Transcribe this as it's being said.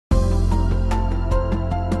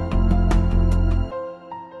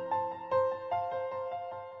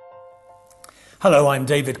Hello, I'm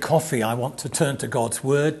David Coffey. I want to turn to God's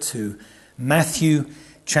Word to Matthew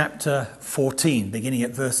chapter 14, beginning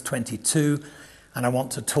at verse 22, and I want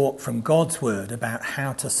to talk from God's Word about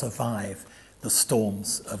how to survive the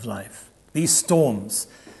storms of life. These storms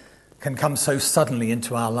can come so suddenly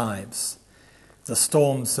into our lives. The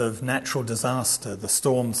storms of natural disaster, the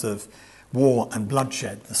storms of war and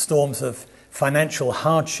bloodshed, the storms of financial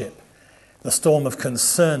hardship, the storm of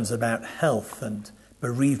concerns about health and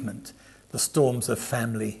bereavement, the storms of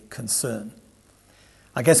family concern.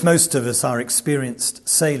 I guess most of us are experienced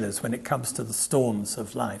sailors when it comes to the storms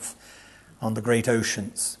of life on the great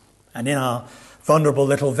oceans. And in our vulnerable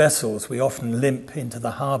little vessels, we often limp into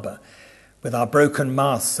the harbour with our broken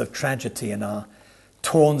masts of tragedy and our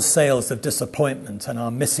torn sails of disappointment and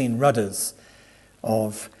our missing rudders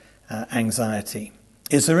of anxiety.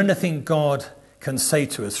 Is there anything God can say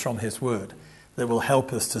to us from his word that will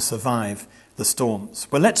help us to survive the storms?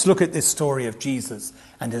 Well, let's look at this story of Jesus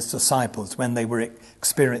and his disciples when they were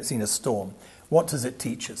experiencing a storm. What does it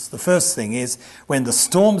teach us? The first thing is, when the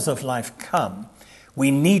storms of life come,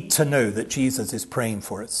 we need to know that Jesus is praying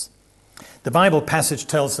for us. The Bible passage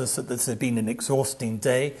tells us that this had been an exhausting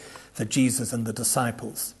day for Jesus and the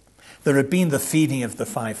disciples. There had been the feeding of the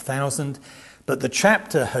 5,000, but the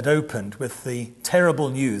chapter had opened with the terrible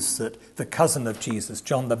news that the cousin of Jesus,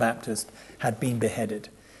 John the Baptist, had been beheaded.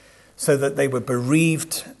 So that they were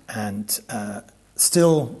bereaved and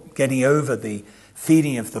still getting over the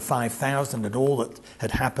feeding of the 5,000 and all that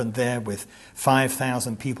had happened there, with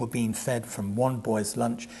 5,000 people being fed from one boy's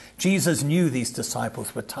lunch. Jesus knew these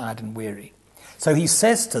disciples were tired and weary. So he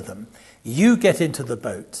says to them, "You get into the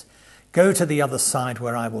boat, go to the other side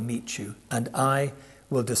where I will meet you, and I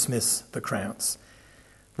will dismiss the crowds."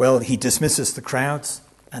 Well, he dismisses the crowds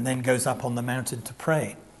and then goes up on the mountain to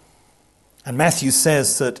pray. And Matthew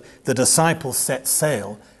says that the disciples set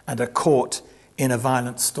sail and are caught in a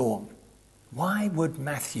violent storm. Why would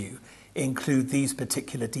Matthew include these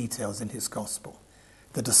particular details in his gospel?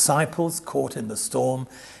 The disciples caught in the storm,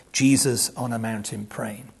 Jesus on a mountain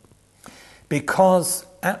praying. Because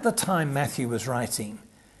at the time Matthew was writing,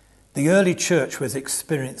 the early church was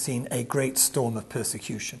experiencing a great storm of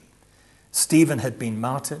persecution. Stephen had been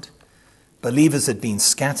martyred, believers had been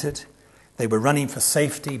scattered, they were running for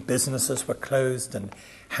safety, businesses were closed and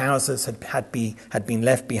houses had been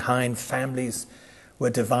left behind, families were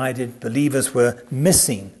divided, believers were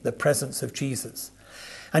missing the presence of Jesus.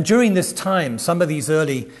 And during this time, some of these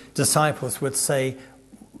early disciples would say,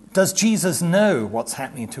 "Does Jesus know what's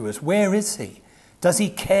happening to us? Where is he? Does he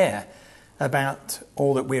care about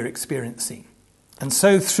all that we're experiencing?" And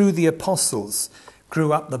so through the apostles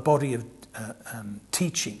grew up the body of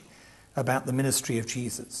teaching about the ministry of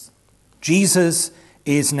Jesus. Jesus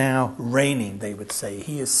is now reigning, they would say.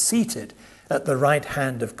 He is seated at the right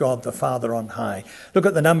hand of God the Father on high. Look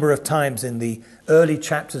at the number of times in the early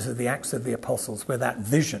chapters of the Acts of the Apostles where that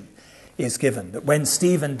vision is given, that when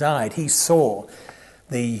Stephen died, he saw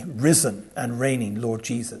the risen and reigning Lord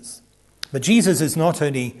Jesus. But Jesus is not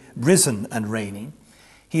only risen and reigning,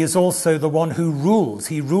 he is also the one who rules.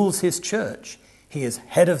 He rules his church. He is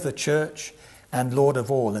head of the church and Lord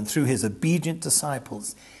of all. And through his obedient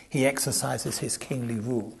disciples, he exercises his kingly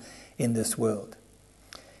rule in this world.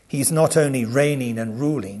 He's not only reigning and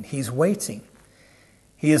ruling, he's waiting.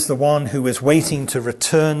 He is the one who is waiting to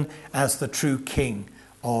return as the true king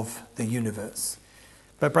of the universe.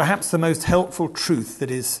 But perhaps the most helpful truth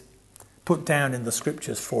that is put down in the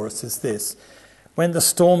scriptures for us is this: when the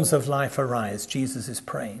storms of life arise, Jesus is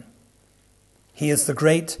praying. He is the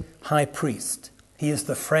great high priest. He is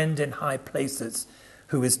the friend in high places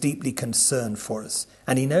who is deeply concerned for us.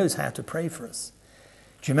 And he knows how to pray for us.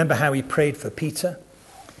 Do you remember how he prayed for Peter?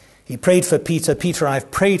 He prayed for Peter, "Peter,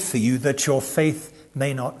 I've prayed for you that your faith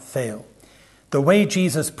may not fail." The way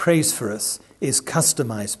Jesus prays for us is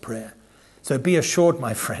customized prayer. So be assured,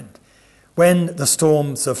 my friend, when the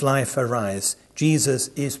storms of life arise, Jesus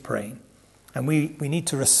is praying. And we need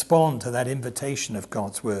to respond to that invitation of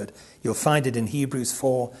God's word. You'll find it in Hebrews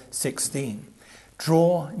 4:16.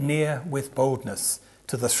 "Draw near with boldness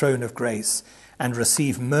to the throne of grace and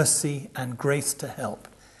receive mercy and grace to help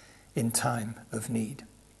in time of need."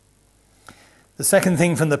 The second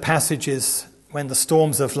thing from the passage is, when the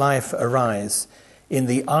storms of life arise, in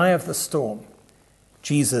the eye of the storm,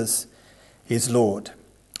 Jesus is Lord.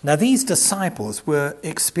 Now, these disciples were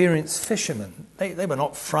experienced fishermen. They were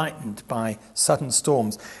not frightened by sudden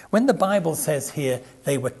storms. When the Bible says here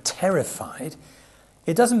they were terrified,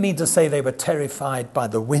 it doesn't mean to say they were terrified by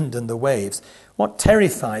the wind and the waves. What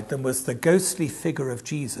terrified them was the ghostly figure of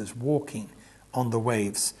Jesus walking on the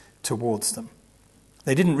waves towards them.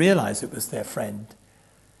 They didn't realize it was their friend.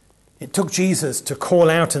 It took Jesus to call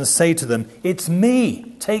out and say to them, "It's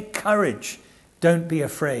me, take courage, don't be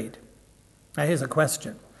afraid." Now here's a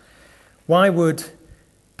question. Why would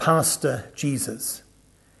Pastor Jesus,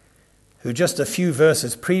 who just a few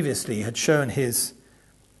verses previously had shown his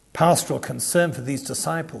pastoral concern for these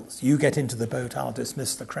disciples, "You get into the boat, I'll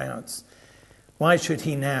dismiss the crowds," why should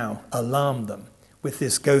he now alarm them with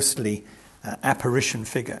this ghostly apparition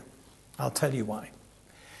figure? I'll tell you why.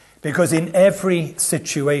 Because in every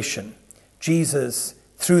situation, Jesus,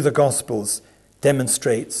 through the Gospels,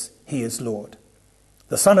 demonstrates he is Lord.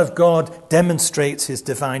 The Son of God demonstrates his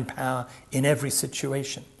divine power in every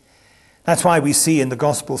situation. That's why we see in the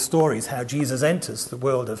Gospel stories how Jesus enters the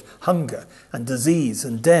world of hunger and disease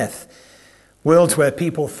and death, worlds where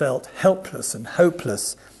people felt helpless and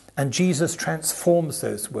hopeless, and Jesus transforms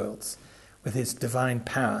those worlds with his divine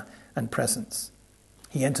power and presence.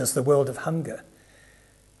 He enters the world of hunger,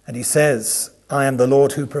 and he says, "I am the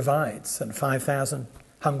Lord who provides," and 5,000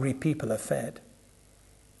 hungry people are fed.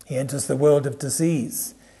 He enters the world of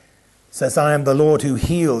disease, says, "I am the Lord who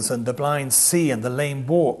heals," and the blind see and the lame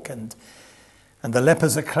walk, and the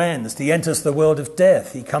lepers are cleansed. He enters the world of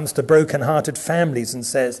death. He comes to broken-hearted families and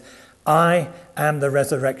says, "I am the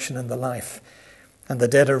resurrection and the life," and the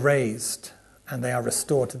dead are raised and they are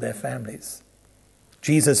restored to their families.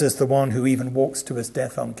 Jesus is the one who even walks to his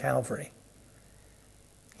death on Calvary.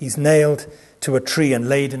 He's nailed to a tree and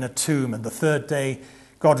laid in a tomb, and the third day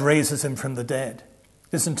God raises him from the dead.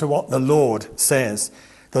 Listen to what the Lord says.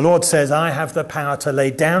 The Lord says, "I have the power to lay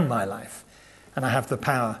down my life, and I have the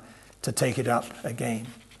power to take it up again."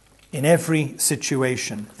 In every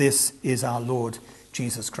situation, this is our Lord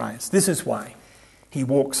Jesus Christ. This is why he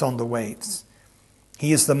walks on the waves.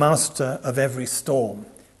 He is the master of every storm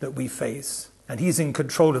that we face, and he's in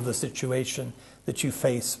control of the situation that you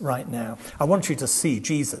face right now. I want you to see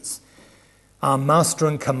Jesus, our master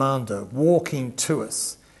and commander, walking to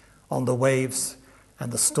us on the waves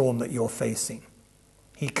and the storm that you're facing.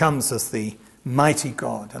 He comes as the mighty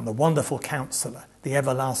God and the wonderful counselor, the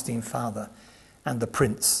everlasting Father, and the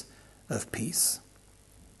Prince of Peace.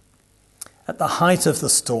 At the height of the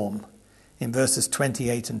storm, in verses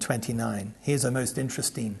 28 and 29, here's a most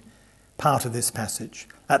interesting part of this passage.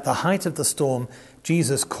 At the height of the storm,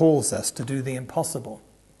 Jesus calls us to do the impossible.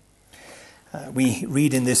 We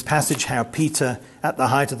read in this passage how Peter, at the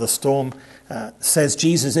height of the storm, says,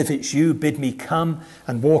 "Jesus, if it's you, bid me come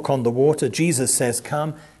and walk on the water." Jesus says,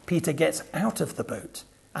 "Come." Peter gets out of the boat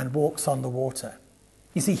and walks on the water.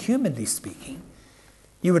 You see, humanly speaking,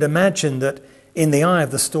 you would imagine that in the eye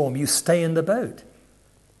of the storm, you stay in the boat.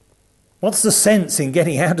 What's the sense in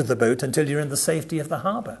getting out of the boat until you're in the safety of the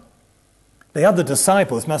harbour? The other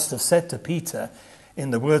disciples must have said to Peter,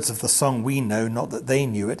 in the words of the song we know, not that they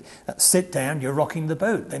knew it, "Sit down, you're rocking the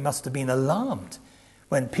boat." They must have been alarmed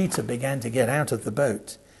when Peter began to get out of the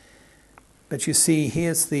boat. But you see,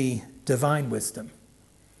 here's the divine wisdom.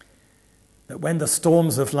 That when the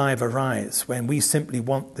storms of life arise, when we simply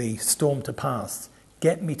want the storm to pass,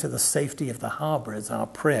 "Get me to the safety of the harbour" is our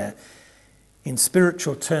prayer. In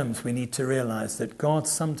spiritual terms, we need to realize that God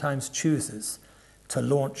sometimes chooses to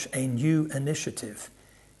launch a new initiative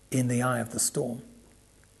in the eye of the storm.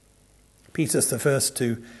 Peter's the first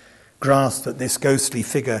to grasp that this ghostly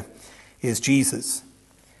figure is Jesus.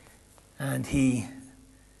 And he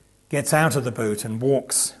gets out of the boat and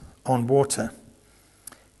walks on water.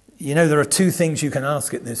 You know, there are two things you can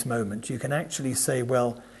ask at this moment. You can actually say,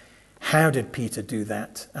 well, how did Peter do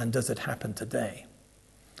that? And does it happen today?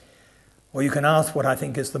 Or you can ask what I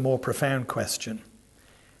think is the more profound question.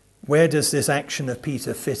 Where does this action of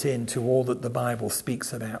Peter fit into all that the Bible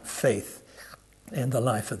speaks about faith in the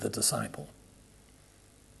life of the disciple?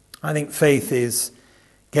 I think faith is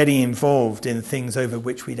getting involved in things over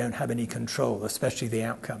which we don't have any control, especially the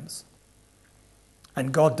outcomes.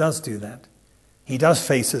 And God does do that. He does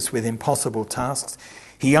face us with impossible tasks.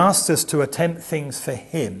 He asks us to attempt things for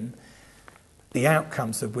him, the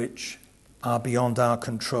outcomes of which are beyond our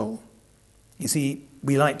control. You see,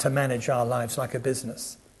 we like to manage our lives like a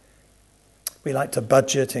business. We like to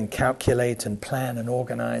budget and calculate and plan and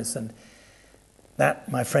organize, and that,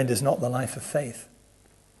 my friend, is not the life of faith.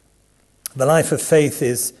 The life of faith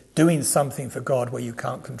is doing something for God where you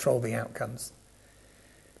can't control the outcomes.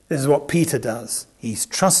 This is what Peter does. He's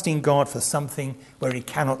trusting God for something where he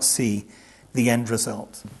cannot see the end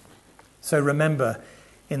result. So remember,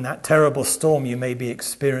 in that terrible storm you may be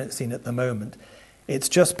experiencing at the moment, it's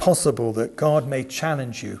just possible that God may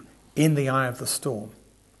challenge you in the eye of the storm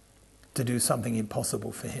to do something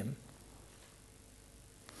impossible for him.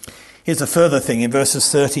 Here's a further thing in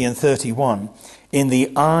verses 30 and 31. In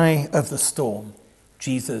the eye of the storm,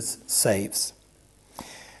 Jesus saves.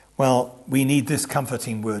 Well, we need this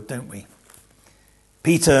comforting word, don't we?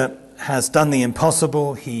 Peter has done the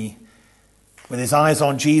impossible. He, with his eyes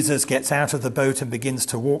on Jesus, gets out of the boat and begins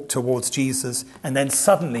to walk towards Jesus. And then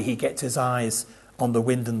suddenly he gets his eyes on the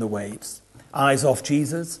wind and the waves. Eyes off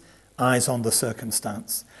Jesus, eyes on the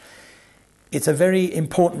circumstance. It's a very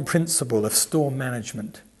important principle of storm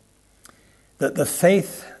management, that the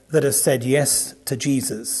faith that has said yes to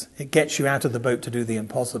Jesus, it gets you out of the boat to do the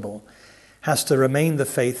impossible, has to remain the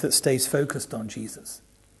faith that stays focused on Jesus.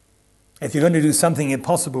 If you're going to do something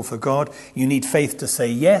impossible for God, you need faith to say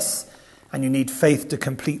yes, and you need faith to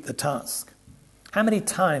complete the task. How many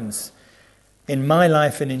times in my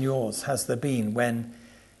life and in yours has there been when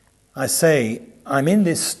I say, I'm in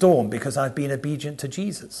this storm because I've been obedient to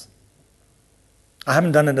Jesus? I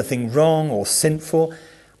haven't done anything wrong or sinful.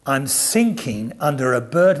 I'm sinking under a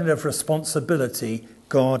burden of responsibility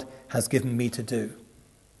God has given me to do.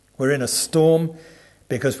 We're in a storm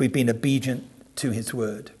because we've been obedient to his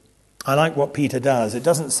word. I like what Peter does. It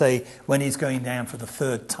doesn't say when he's going down for the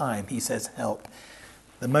third time, he says, help.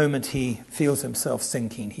 The moment he feels himself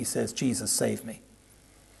sinking, he says, Jesus, save me.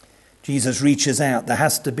 Jesus reaches out. There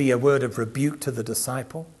has to be a word of rebuke to the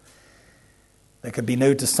disciple. There can be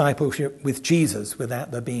no discipleship with Jesus without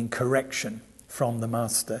there being correction from the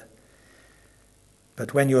master.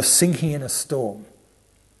 But when you're sinking in a storm,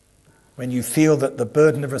 when you feel that the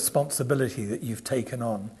burden of responsibility that you've taken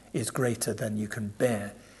on is greater than you can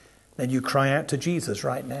bear, then you cry out to Jesus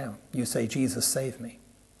right now. You say, Jesus, save me.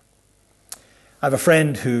 I have a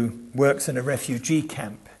friend who works in a refugee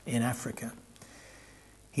camp in Africa.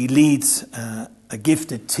 He leads a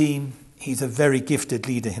gifted team. He's a very gifted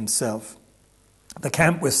leader himself. The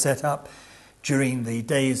camp was set up during the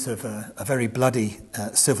days of a very bloody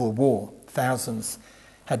civil war. Thousands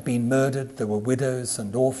had been murdered. There were widows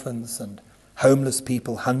and orphans and homeless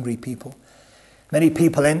people, hungry people. Many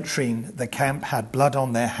people entering the camp had blood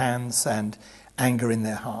on their hands and anger in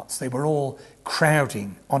their hearts. They were all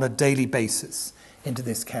crowding on a daily basis into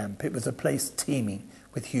this camp. It was a place teeming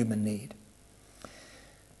with human need.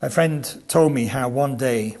 My friend told me how one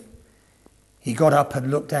day he got up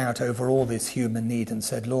and looked out over all this human need and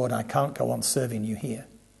said, Lord, I can't go on serving you here.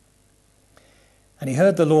 And he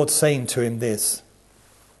heard the Lord saying to him this,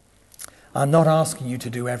 I'm not asking you to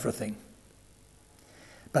do everything,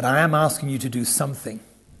 but I am asking you to do something.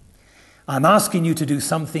 I'm asking you to do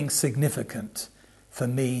something significant for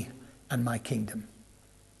me and my kingdom.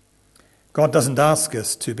 God doesn't ask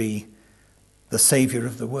us to be the saviour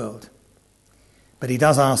of the world, but he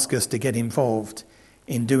does ask us to get involved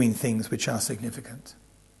in doing things which are significant.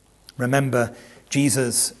 Remember,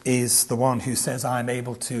 Jesus is the one who says, I am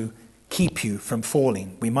able to keep you from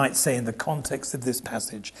falling. We might say in the context of this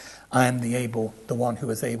passage, I am the one who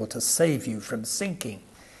is able to save you from sinking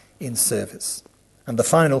in service. And the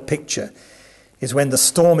final picture is when the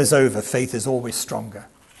storm is over, faith is always stronger.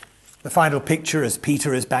 The final picture, as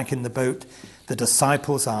Peter is back in the boat, the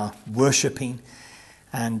disciples are worshipping.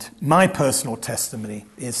 And my personal testimony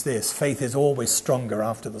is this: faith is always stronger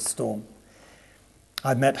after the storm.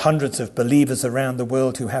 I've met hundreds of believers around the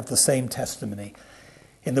world who have the same testimony.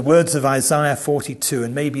 In the words of Isaiah 42,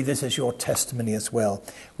 and maybe this is your testimony as well,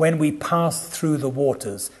 when we passed through the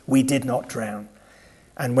waters, we did not drown.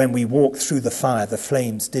 And when we walked through the fire, the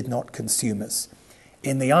flames did not consume us.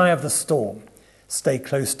 In the eye of the storm, stay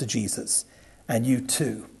close to Jesus, and you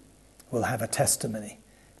too will have a testimony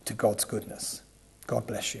to God's goodness. God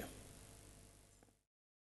bless you.